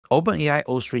OpenAI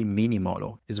o3-mini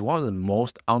model is one of the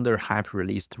most under-hyped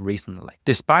released recently.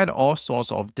 Despite all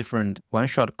sorts of different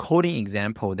one-shot coding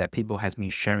examples that people has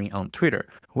been sharing on Twitter,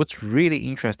 what's really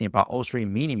interesting about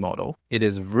o3-mini model, it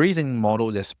is a reasoning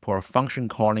model that supports function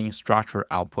calling structure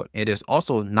output. It is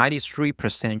also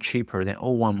 93% cheaper than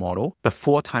o1 model, but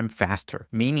 4 times faster,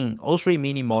 meaning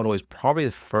o3-mini model is probably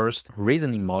the first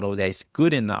reasoning model that is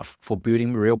good enough for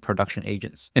building real production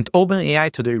agents. And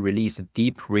OpenAI today released a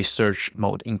deep research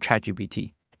mode in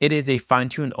ChatGPT. It is a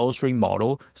fine-tuned o3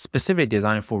 model specifically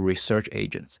designed for research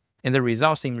agents, and the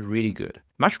result seems really good,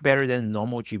 much better than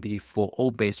normal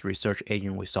GPT-4o based research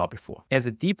agent we saw before. As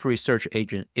a deep research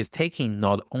agent is taking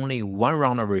not only one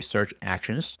round of research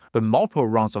actions, but multiple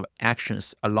rounds of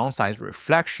actions alongside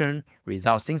reflection,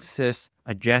 result synthesis,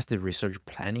 adjusted research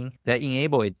planning that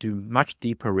enable it to do much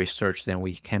deeper research than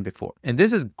we can before. And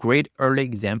this is a great early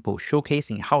example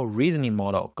showcasing how reasoning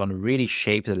model gonna really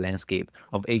shape the landscape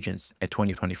of agents at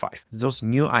 2025. Those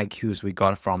new IQs we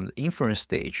got from the inference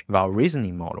stage of our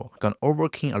reasoning model gonna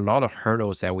overcome a lot of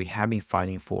hurdles that we have been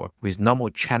fighting for with normal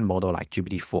chat model like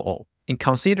GPT-4o. And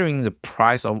considering the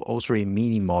price of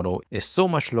o3-mini model is so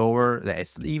much lower that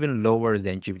it's even lower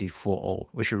than GPT-4o,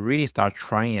 we should really start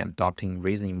trying and adopting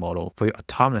reasoning model for your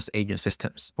autonomous agent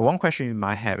systems. But one question you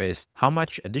might have is how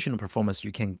much additional performance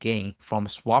you can gain from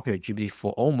swap your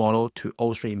GPT-4o model to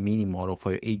o3-mini model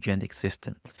for your agentic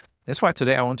system. That's why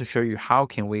today I want to show you how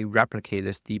can we replicate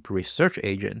this deep research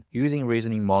agent using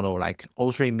reasoning model like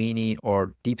o3-mini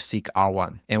or DeepSeek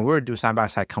R1. And we'll do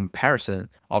side-by-side comparison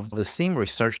of the same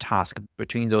research task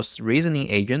between those reasoning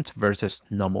agents versus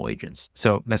normal agents.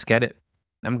 So let's get it.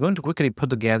 I'm going to quickly put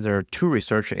together 2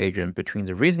 research agents between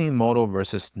the reasoning model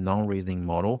versus non-reasoning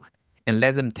model and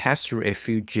let them test through a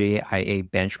few GAIA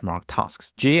benchmark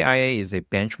tasks. GAIA is a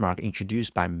benchmark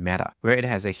introduced by Meta, where it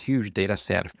has a huge data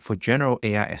set for general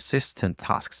AI assistant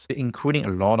tasks, including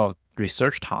a lot of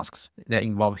research tasks that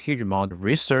involve huge amount of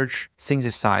research,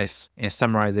 synthesis, and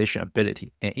summarization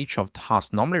ability. And each of the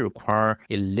tasks normally require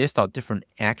a list of different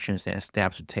actions and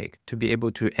steps to take to be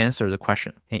able to answer the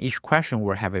question. And each question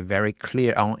will have a very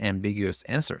clear, unambiguous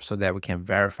answer so that we can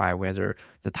verify whether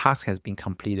the task has been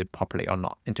completed properly or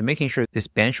not. And to making sure this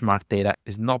benchmark data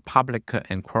is not public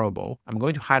and queryable, I'm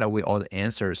going to hide away all the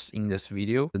answers in this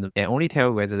video and only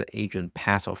tell whether the agent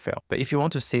passed or failed. But if you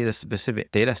want to see the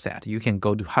specific data set, you can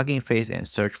go to Hugging Face and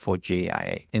search for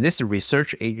GAIA. And this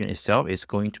research agent itself is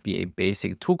going to be a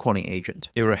basic tool calling agent.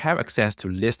 It will have access to a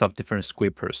list of different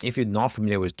scripters. If you're not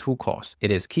familiar with tool calls,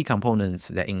 it is key components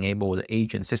that enable the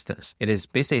agent systems. It is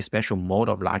basically a special mode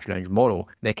of large language model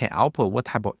that can output what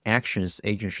type of actions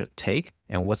agent should take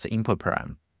and what's the input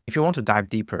param. If you want to dive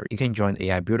deeper, you can join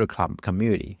the AI Builder Club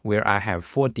community, where I have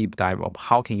 4 deep dive of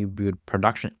how can you build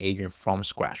production agent from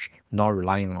scratch, not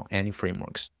relying on any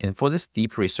frameworks. And for this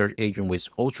deep research agent with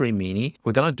o3-mini,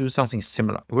 we're gonna do something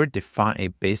similar. We'll define a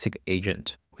basic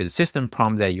agent. With the system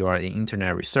prompt that you are an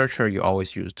internet researcher, you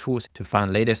always use tools to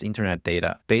find latest internet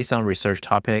data based on research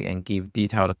topic and give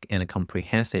detailed and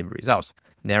comprehensive results.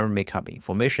 Never make up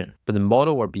information. But the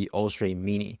model will be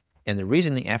o3-mini. And the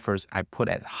reasoning efforts I put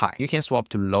at high. You can swap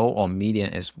to low or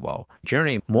medium as well.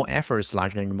 Generally, more efforts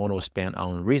large language models spend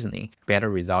on reasoning,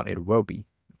 better result it will be.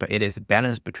 But it is a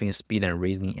balance between speed and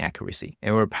reasoning accuracy.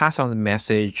 And we'll pass on the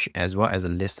message as well as a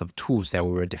list of tools that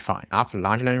we will define. After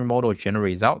large language model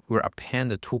generate result, we'll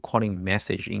append the tool calling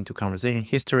message into conversation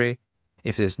history.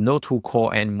 If there's no tool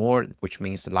call anymore, which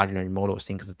means the large language model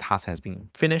thinks the task has been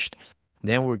finished,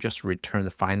 then we'll just return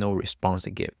the final response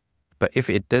it gives. But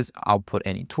if it does output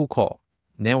any tool call,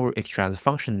 then we'll extract the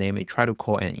function name it try to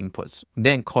call and inputs.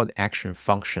 Then call the action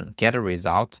function, get a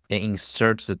result, and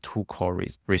insert the tool call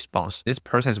response. This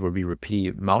process will be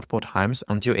repeated multiple times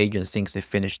until agent thinks they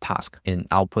finished task and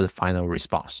output the final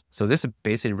response. So this is a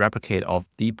basic replicate of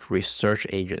deep research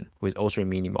agent with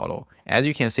o3-mini model. As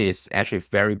you can see, it's actually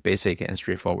very basic and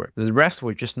straightforward. The rest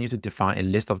we just need to define a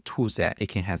list of tools that it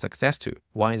can have access to.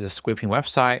 One is a scripting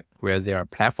website, where there are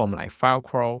platforms like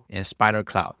FileCrawl and Spider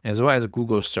Cloud, as well as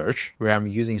Google Search, where I'm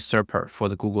using Serper for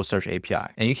the Google Search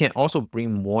API. And you can also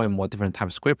bring more and more different types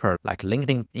of scripter like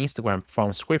LinkedIn, Instagram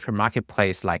from scripter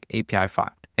marketplace like API5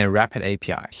 and Rapid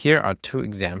API. Here are 2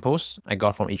 examples I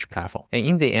got from each platform. And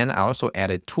in the end, I also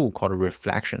added a tool called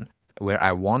Reflection, where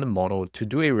I want the model to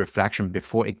do a reflection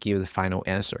before it gives the final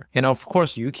answer. And of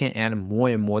course, you can add more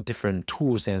and more different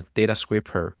tools and data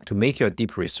scripter to make your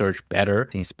deep research better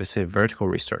in specific vertical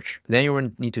research. Then you will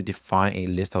need to define a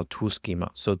list of tool schema.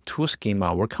 So tool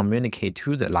schema will communicate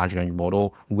to the large language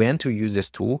model when to use this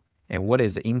tool and what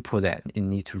is the input that it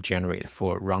needs to generate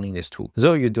for running this tool.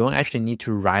 So you don't actually need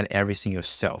to write everything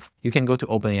yourself. You can go to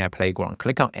OpenAI Playground,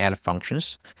 click on Add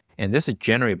Functions, And this is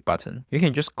generate button. You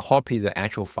can just copy the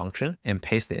actual function and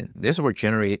paste it in. This will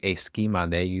generate a schema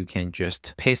that you can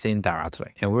just paste in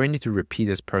directly. And we need to repeat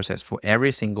this process for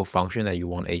every single function that you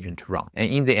want agent to run.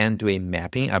 And in the end, do a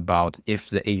mapping about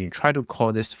if the agent try to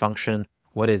call this function,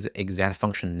 what is the exact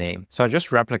function name. So I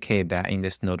just replicate that in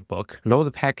this notebook. Load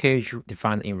the package,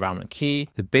 define the environment key,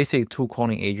 the basic tool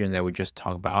calling agent that we just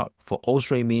talked about for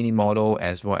o3-mini model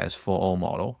as well as 4.0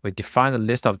 model. We define a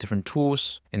list of different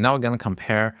tools, and now we're going to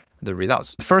compare the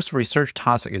results. The first research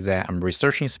task is that I'm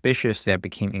researching species that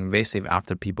became invasive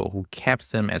after people who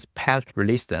kept them as pet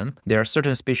released them. There are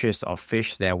certain species of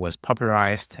fish that was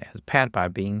popularized as pet by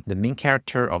being the main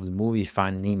character of the movie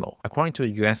Finding Nemo. According to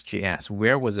the USGS,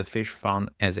 where was the fish found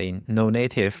as a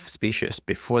no-native species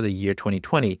before the year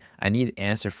 2020? I need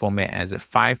answer format as a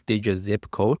 5-digit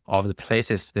zip code of the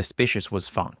places the species was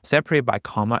found, separated by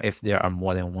comma if there are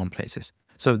more than one places.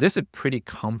 So this is pretty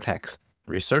complex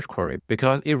research query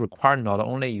because it requires not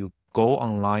only you go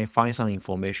online, find some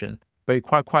information, but it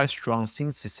requires quite strong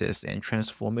synthesis and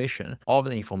transformation of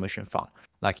the information found.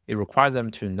 Like it requires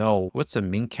them to know what's the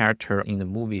main character in the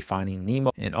movie Finding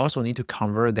Nemo, and also need to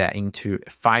convert that into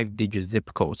 5-digit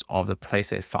zip codes of the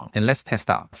places found. And let's test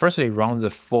out. Firstly, run the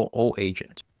 4.0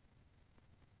 agent.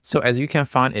 So as you can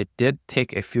find, it did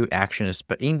take a few actions,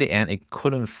 but in the end, it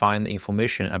couldn't find the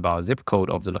information about zip code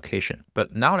of the location.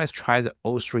 But now let's try the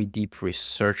o3 deep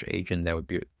research agent that we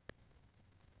built.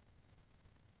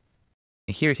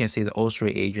 And here you can see the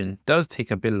o3 agent does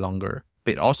take a bit longer,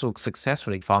 but it also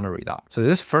successfully found a result. So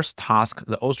this first task,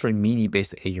 the o3-mini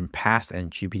based agent passed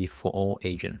and GPT-4.0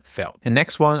 agent failed. And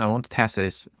next one I want to test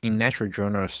is in Nature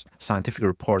Journal's Scientific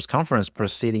Reports conference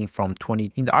proceeding from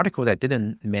 20. In the article that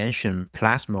didn't mention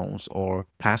plasmons or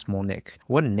plasmonic,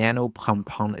 what nano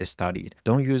compound is studied?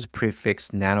 Don't use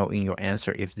prefix nano in your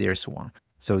answer if there's one.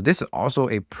 So this is also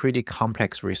a pretty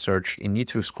complex research. You need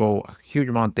to scroll a huge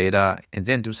amount of data and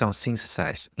then do some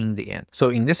synthesis in the end. So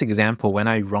in this example, when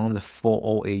I run the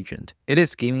 4.0 agent, it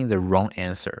is giving the wrong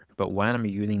answer. But when I'm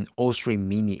using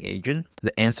o3-mini agent,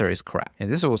 the answer is correct.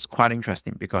 And this was quite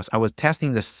interesting because I was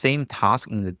testing the same task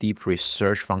in the deep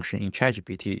research function in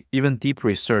ChatGPT. Even deep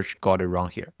research got it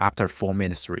wrong here after 4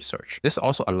 minutes research. This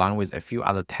also aligned with a few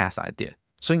other tests I did.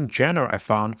 So in general, I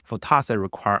found for tasks that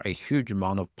require a huge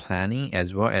amount of planning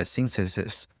as well as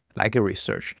synthesis, like a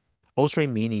research,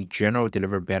 o3-mini generally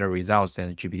deliver better results than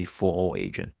the GPT-4.0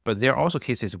 agent. But there are also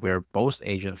cases where both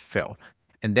agents failed,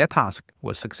 and that task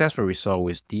was successfully resolved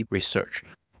with deep research.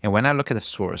 And when I look at the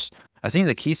source, I think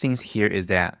the key things here is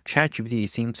that ChatGPT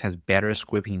seems has better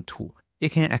scripting tool.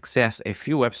 It can access a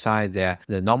few websites that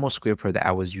the normal scripter that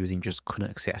I was using just couldn't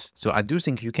access. So I do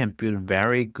think you can build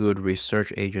very good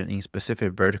research agent in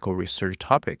specific vertical research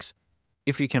topics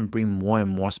if you can bring more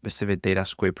and more specific data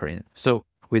scraper in. So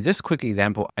with this quick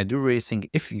example, I do really think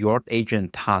if your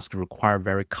agent tasks require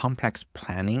very complex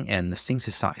planning and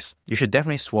synthesis, you should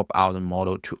definitely swap out the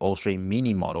model to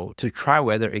o3-mini model to try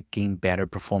whether it gains better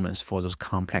performance for those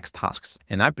complex tasks.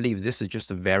 And I believe this is just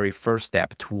the very first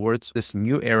step towards this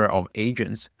new era of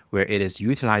agents where it is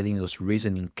utilizing those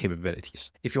reasoning capabilities.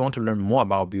 If you want to learn more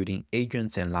about building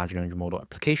agents and large language model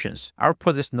applications, I'll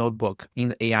put this notebook in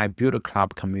the AI Builder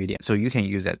Club community so you can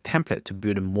use that template to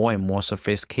build more and more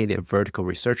sophisticated vertical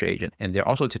research agent. And there are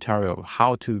also tutorials of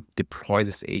how to deploy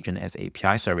this agent as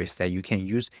API service that you can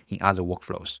use in other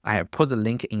workflows. I have put the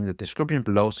link in the description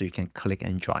below so you can click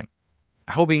and join.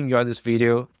 I hope you enjoyed this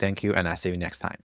video. Thank you, and I'll see you next time.